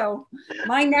you.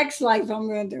 My next life I'm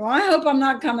going to do. I hope I'm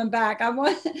not coming back. I'm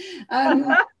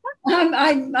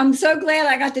so glad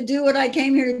I got to do what I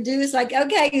came here to do. It's like,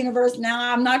 okay, universe,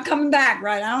 now I'm not coming back,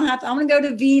 right? I'm going to go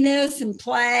to Venus and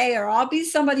play, or I'll be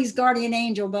somebody's guardian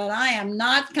angel, but I am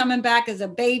not coming back as a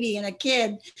baby and a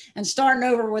kid and starting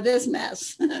over with this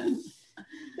mess.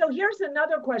 So here's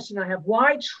another question I have.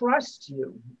 Why trust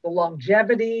you? The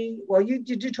longevity. Well,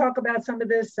 did you talk about some of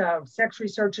this? Sex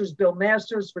researchers, Bill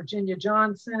Masters, Virginia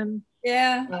Johnson.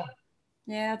 Yeah.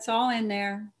 Yeah, it's all in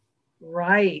there.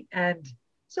 Right. And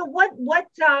so what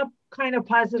kind of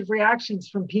positive reactions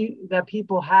from that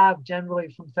people have generally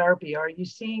from therapy? Are you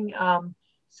seeing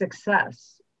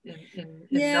success in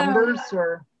numbers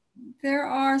or? There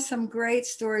are some great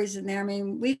stories in there. I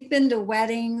mean, we've been to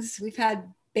weddings. We've had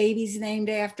babies named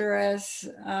after us.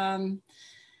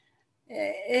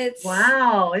 It's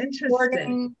wow,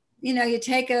 interesting. You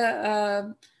take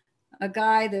a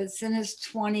guy that's in his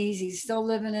 20s, he's still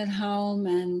living at home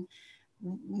and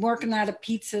working at a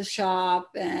pizza shop,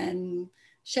 and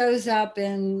shows up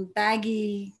in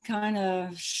baggy kind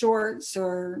of shorts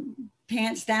or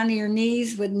pants down to your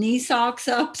knees with knee socks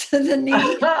up to the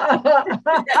knee.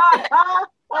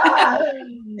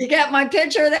 You get my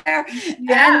picture there?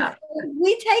 Yeah. And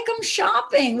we take them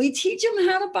shopping. We teach them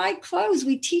how to buy clothes.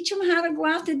 We teach them how to go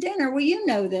out to dinner. Well, you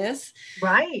know this.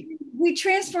 Right. We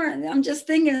transfer. I'm just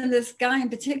thinking of this guy in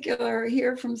particular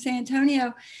here from San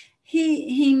Antonio.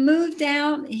 He moved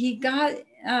out. He got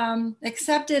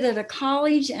accepted at a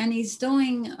college, and he's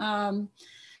doing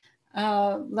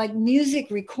like music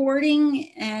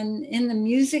recording and in the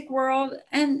music world,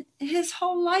 and his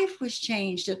whole life was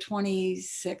changed at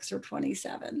 26 or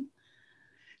 27.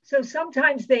 So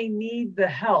sometimes they need the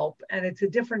help, and it's a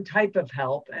different type of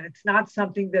help, and it's not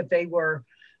something that they were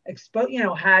exposed,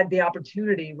 had the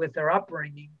opportunity with their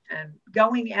upbringing. And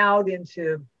going out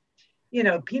into,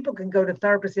 people can go to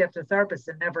therapist after therapist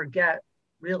and never get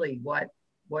really what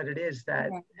it is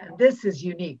that, and this is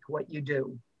unique what you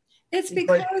do. It's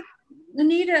because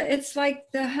Anita, it's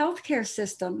like the healthcare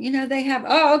system. They have,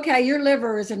 okay, your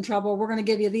liver is in trouble. We're going to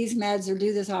give you these meds or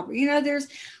do this.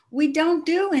 We don't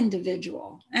do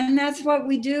individual. And that's what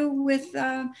we do with,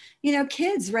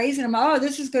 kids, raising them. Oh,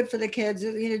 this is good for the kids,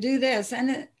 do this.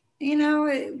 And,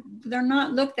 they're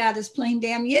not looked at as plain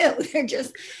damn you. They're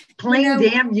just plain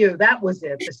damn you. That was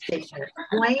it, the statement.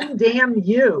 Plain damn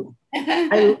you.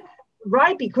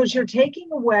 Right, because you're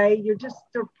taking away,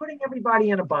 they're putting everybody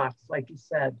in a box, like you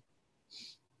said.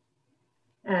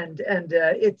 And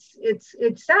it's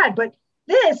sad, but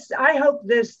I hope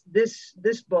this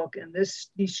book and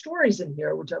these stories in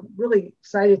here, which I'm really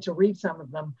excited to read some of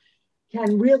them,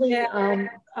 can really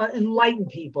enlighten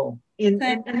people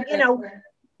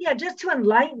just to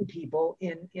enlighten people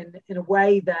in a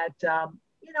way that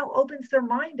opens their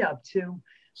mind up to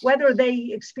whether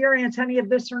they experience any of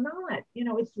this or not.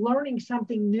 It's learning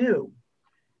something new.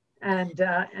 And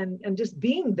just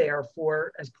being there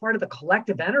as part of the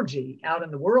collective energy out in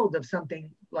the world of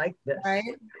something like this, right?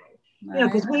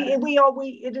 Because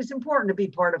it is important to be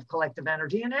part of collective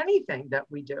energy in anything that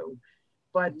we do.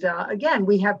 But again,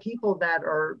 we have people that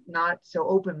are not so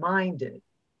open-minded.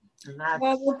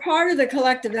 Well, we're part of the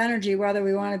collective energy, whether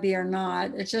we want to be or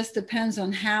not. It just depends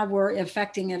on how we're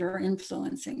affecting it or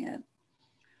influencing it.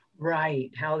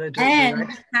 Right. How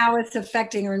it's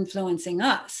affecting or influencing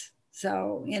us.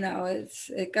 So,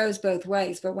 it goes both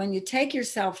ways. But when you take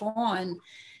yourself on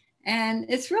And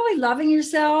it's really loving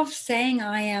yourself, saying,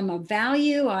 I am of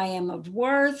value, I am of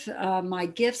worth, my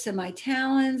gifts and my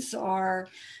talents are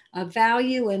of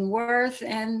value and worth.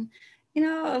 And,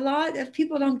 a lot of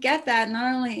people don't get that,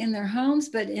 not only in their homes,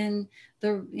 but in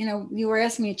you were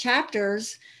asking me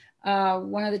chapters.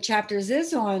 One of the chapters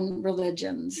is on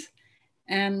religions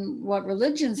and what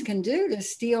religions can do to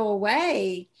steal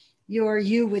away your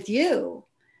you with you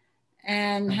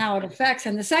and how it affects.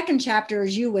 And the second chapter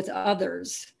is you with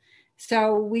others.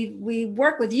 So we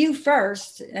work with you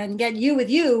first and get you with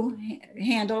you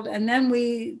handled, and then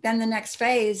the next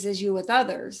phase is you with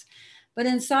others. But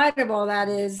inside of all that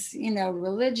is,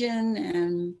 religion,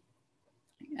 and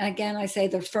again, I say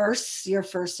your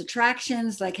first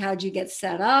attractions, like how'd you get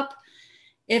set up?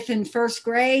 If in first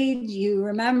grade you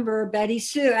remember Betty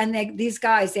Sue, and these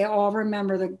guys, they all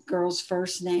remember the girl's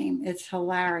first name. It's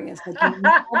hilarious.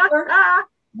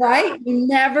 Right? You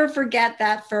never forget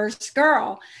that first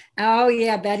girl. Oh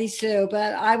yeah, Betty Sue.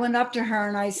 But I went up to her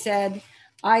and I said,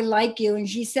 I like you. And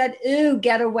she said, ooh,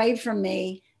 get away from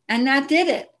me. And that did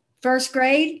it. First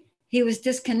grade, he was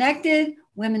disconnected.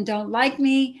 Women don't like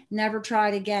me. Never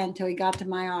tried again until he got to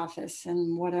my office,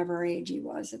 and whatever age he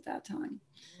was at that time.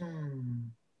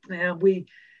 Yeah, we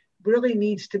really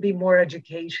needs to be more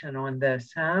education on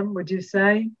this, huh? Would you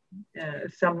say?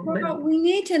 Well, we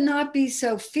need to not be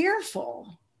so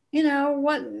fearful.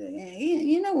 What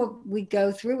we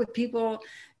go through with people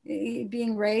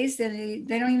being raised, and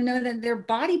they don't even know that their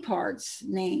body parts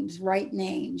names, right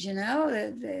names.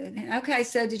 Okay,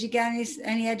 so did you get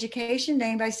any education? Did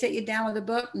anybody sit you down with a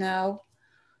book? No.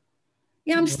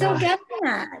 Yeah, I'm still getting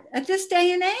that at this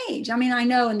day and age. I mean, I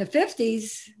know in the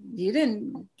 50s, you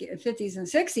didn't get 50s and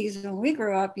 60s when we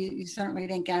grew up, you certainly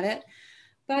didn't get it.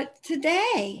 But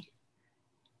today,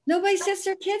 nobody sits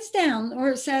their kids down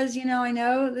or says, I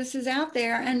know this is out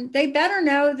there, and they better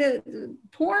know that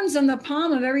porn's in the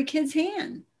palm of every kid's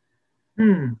hand.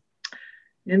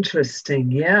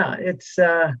 Interesting. Yeah, it's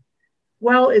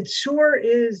well, it sure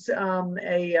is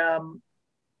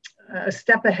a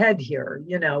step ahead here,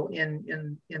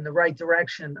 in the right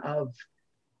direction of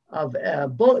a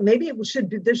book. Maybe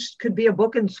this could be a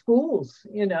book in schools,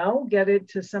 get it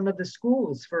to some of the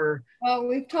schools for. Well,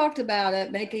 we've talked about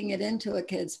it, making it into a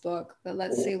kid's book, but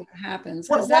let's see what happens.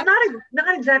 Well,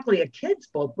 not exactly a kid's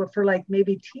book, but for like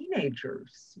maybe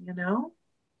teenagers,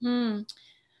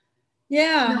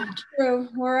 Yeah, true.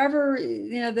 Wherever,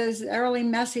 those early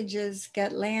messages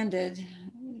get landed.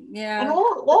 Yeah. And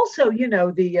also,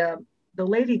 the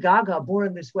Lady Gaga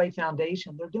Born This Way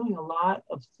Foundation, they're doing a lot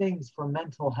of things for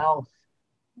mental health.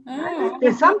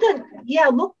 There's something,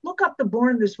 look up the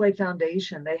Born This Way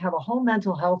Foundation. They have a whole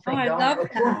mental health thing going. I love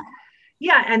that.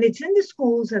 Yeah, and it's in the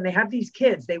schools, and they have these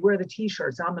kids, they wear the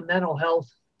t-shirts, I'm a mental health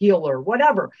healer,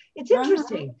 whatever. It's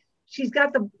interesting. She's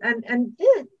got and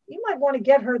you might want to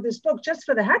get her this book just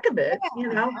for the heck of it,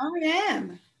 Oh, yeah.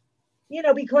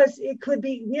 Because it could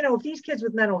be, if these kids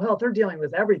with mental health, they're dealing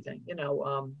with everything,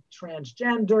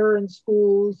 transgender in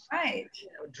schools, right?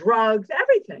 Drugs,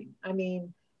 everything. I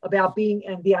mean, about being,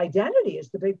 and the identity is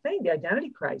the big thing, the identity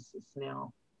crisis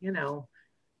now,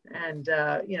 and,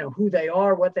 who they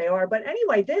are, what they are. But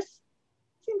anyway, this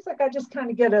seems like I just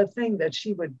kind of get a thing that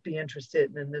she would be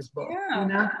interested in this book,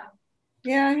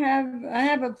 Yeah, I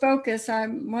have a focus. I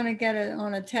want to get it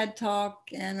on a TED Talk,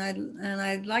 and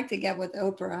I'd like to get with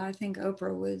Oprah. I think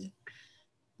Oprah would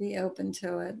be open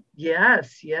to it.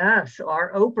 Yes,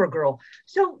 our Oprah girl.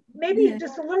 So maybe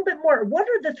just a little bit more. What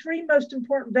are the 3 most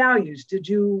important values? Did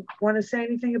you want to say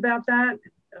anything about that,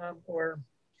 or?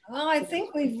 Well, I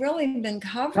think we've really been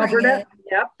covering it.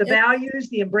 Yep, the values,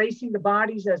 the embracing the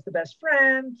bodies as the best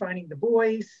friend, finding the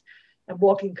voice, and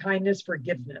walking kindness,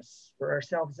 forgiveness for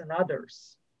ourselves and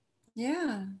others.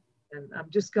 Yeah. And I'm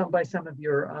just going by some of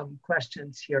your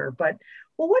questions here. But,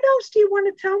 well, what else do you want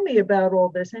to tell me about all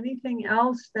this? Anything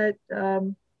else that,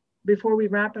 before we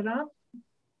wrap it up?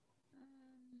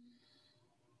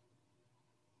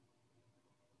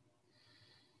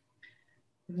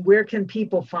 Where can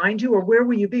people find you, or where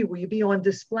will you be? Will you be on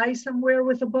display somewhere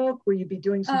with a book? Will you be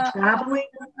doing some traveling?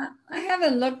 I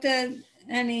haven't looked at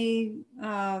any,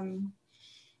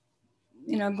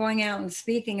 going out and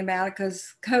speaking about it,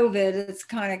 because COVID, it's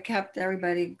kind of kept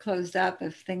everybody closed up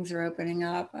if things are opening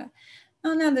up. I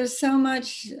don't know, there's so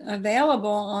much available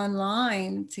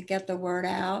online to get the word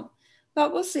out,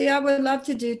 but we'll see. I would love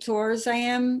to do tours. I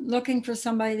am looking for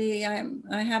somebody. I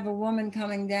have a woman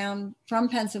coming down from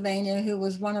Pennsylvania who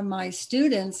was one of my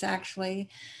students, actually.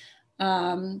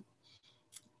 When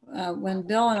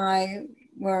Bill and I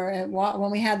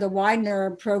when we had the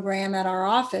Widener program at our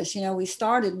office, we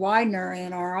started Widener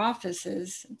in our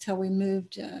offices until we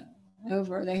moved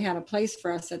over. They had a place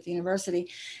for us at the university.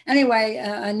 Anyway,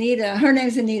 Anita, her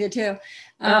name's Anita too.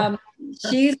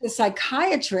 She's a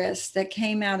psychiatrist that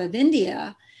came out of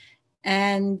India,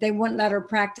 and they wouldn't let her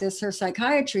practice her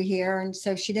psychiatry here. And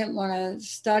so she didn't want to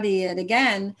study it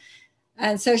again.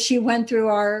 And so she went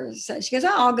through she goes,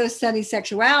 oh, I'll go study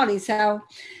sexuality. So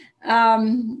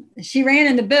she ran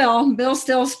into Bill's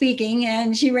still speaking,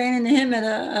 and she ran into him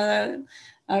at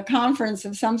a conference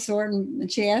of some sort, and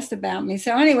she asked about me.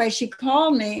 So anyway, she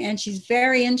called me, and she's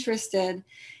very interested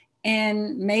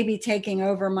in maybe taking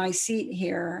over my seat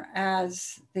here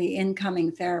as the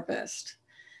incoming therapist.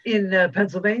 In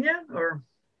Pennsylvania, or?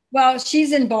 Well,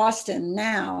 she's in Boston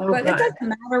now, Okay. But it doesn't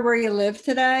matter where you live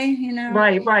today, you know?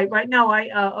 Right. No,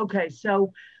 okay.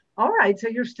 So, all right. So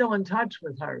you're still in touch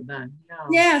with her then? No.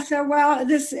 Yeah. So, well,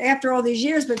 this after all these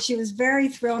years, but she was very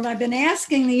thrilled. I've been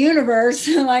asking the universe,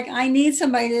 like, I need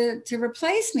somebody to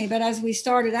replace me. But as we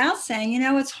started out saying,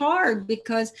 it's hard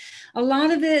because a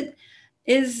lot of it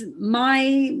is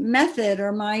my method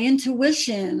or my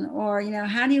intuition, or,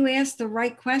 how do you ask the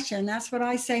right question? That's what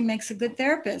I say makes a good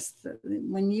therapist.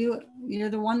 When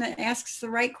you're the one that asks the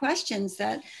right questions,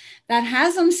 that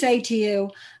has them say to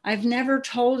you, I've never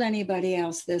told anybody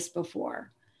else this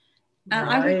before. And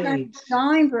I would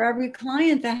design for every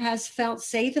client that has felt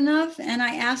safe enough, and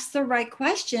I asked the right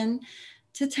question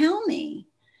to tell me.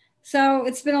 So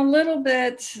it's been a little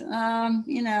bit,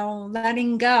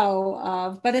 letting go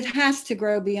of, but it has to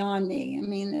grow beyond me. I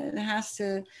mean, I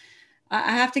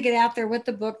have to get out there with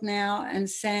the book now and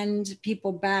send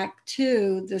people back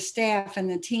to the staff and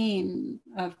the team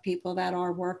of people that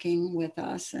are working with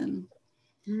us. And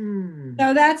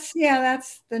so that's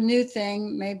the new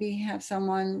thing. Maybe have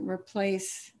someone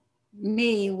replace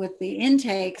me with the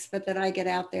intakes, but that I get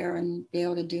out there and be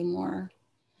able to do more.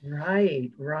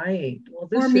 Right. Well,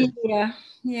 this or media.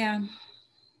 Yeah.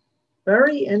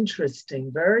 Very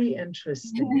interesting.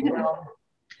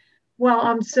 Well,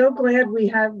 I'm so glad we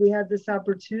had this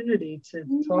opportunity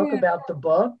to talk about the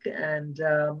book, and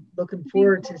looking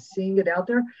forward to seeing it out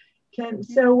there. Can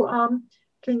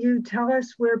you tell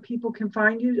us where people can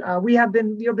find you?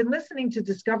 You've been listening to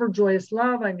Discover Joyous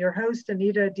Love. I'm your host,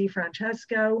 Anita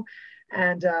DiFrancesco,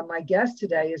 and my guest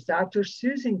today is Dr.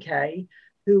 Susan Kaye,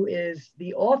 who is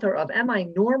the author of Am I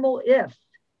Normal If?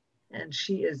 And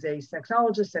she is a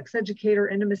sexologist, sex educator,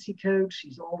 intimacy coach.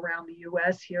 She's all around the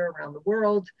US, here around the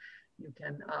world. You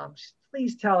can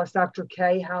please tell us, Dr.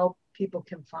 Kaye, how people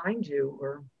can find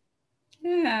you.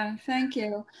 Yeah, thank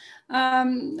you.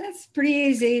 That's pretty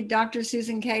easy.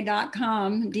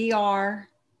 drsusankaye.com,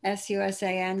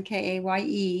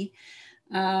 DRSUSANKAYE.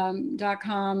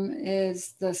 .com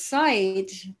is the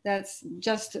site that's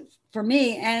just for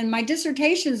me, and my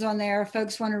dissertation's on there if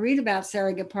folks want to read about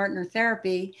surrogate partner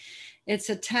therapy. It's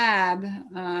a tab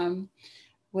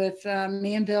with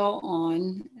me and Bill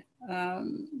on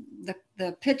the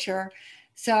picture.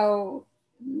 So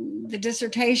the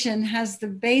dissertation has the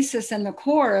basis and the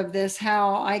core of this,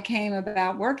 how I came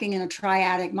about working in a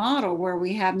triadic model where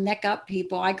we have neck up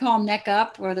people. I call them neck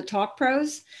up, or the talk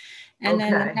pros, and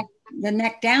then the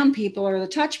neck down people are the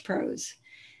touch pros.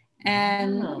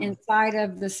 And inside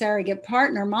of the surrogate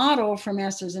partner model from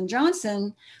Masters and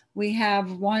Johnson, we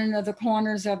have one of the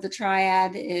corners of the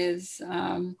triad is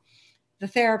the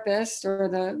therapist, or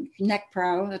the neck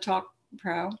pro, the talk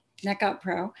pro, neck up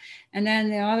pro. And then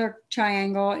the other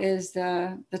triangle is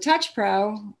the touch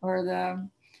pro, or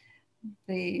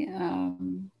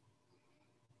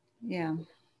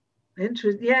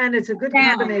Interesting. Yeah, and it's a good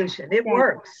combination. It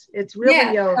works. It's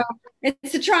really so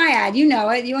it's a triad. You know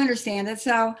it. You understand it.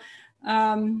 So,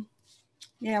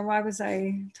 why was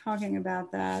I talking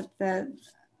about that?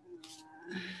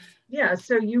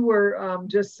 So you were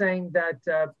just saying that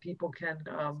people can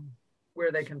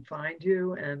where they can find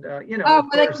you, and they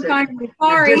can find me.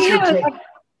 Sorry.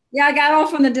 Yeah, I got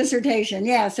off on the dissertation.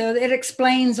 Yeah, so it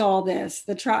explains all this,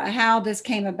 how this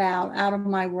came about out of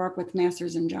my work with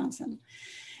Masters and Johnson.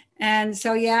 And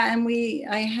so,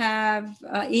 I have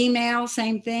email,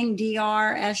 same thing,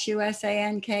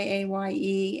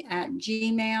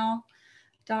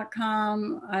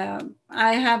 drsusankaye@gmail.com.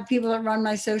 I have people that run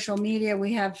my social media.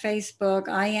 We have Facebook,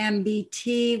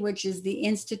 IMBT, which is the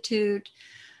Institute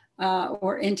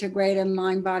or Integrative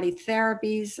Mind Body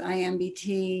Therapies,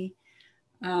 IMBT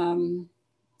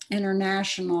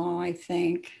International, I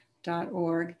think,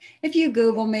 .org. If you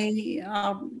Google me,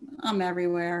 I'm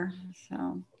everywhere.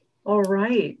 So. All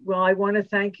right. Well, I want to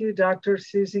thank you, Dr.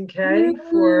 Susan Kaye,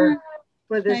 for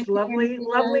this lovely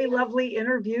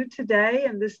interview today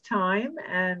and this time.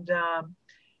 And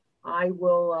I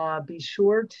will be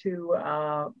sure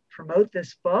to promote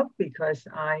this book because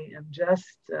I am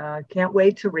just can't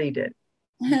wait to read it.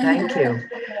 Thank you.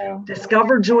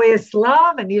 Discover Joyous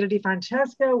Love, Anita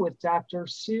DiFrancesco with Dr.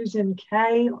 Susan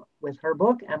Kaye with her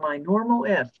book, Am I Normal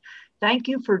If? Thank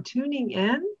you for tuning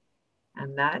in.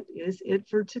 And that is it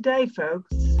for today,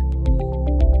 folks.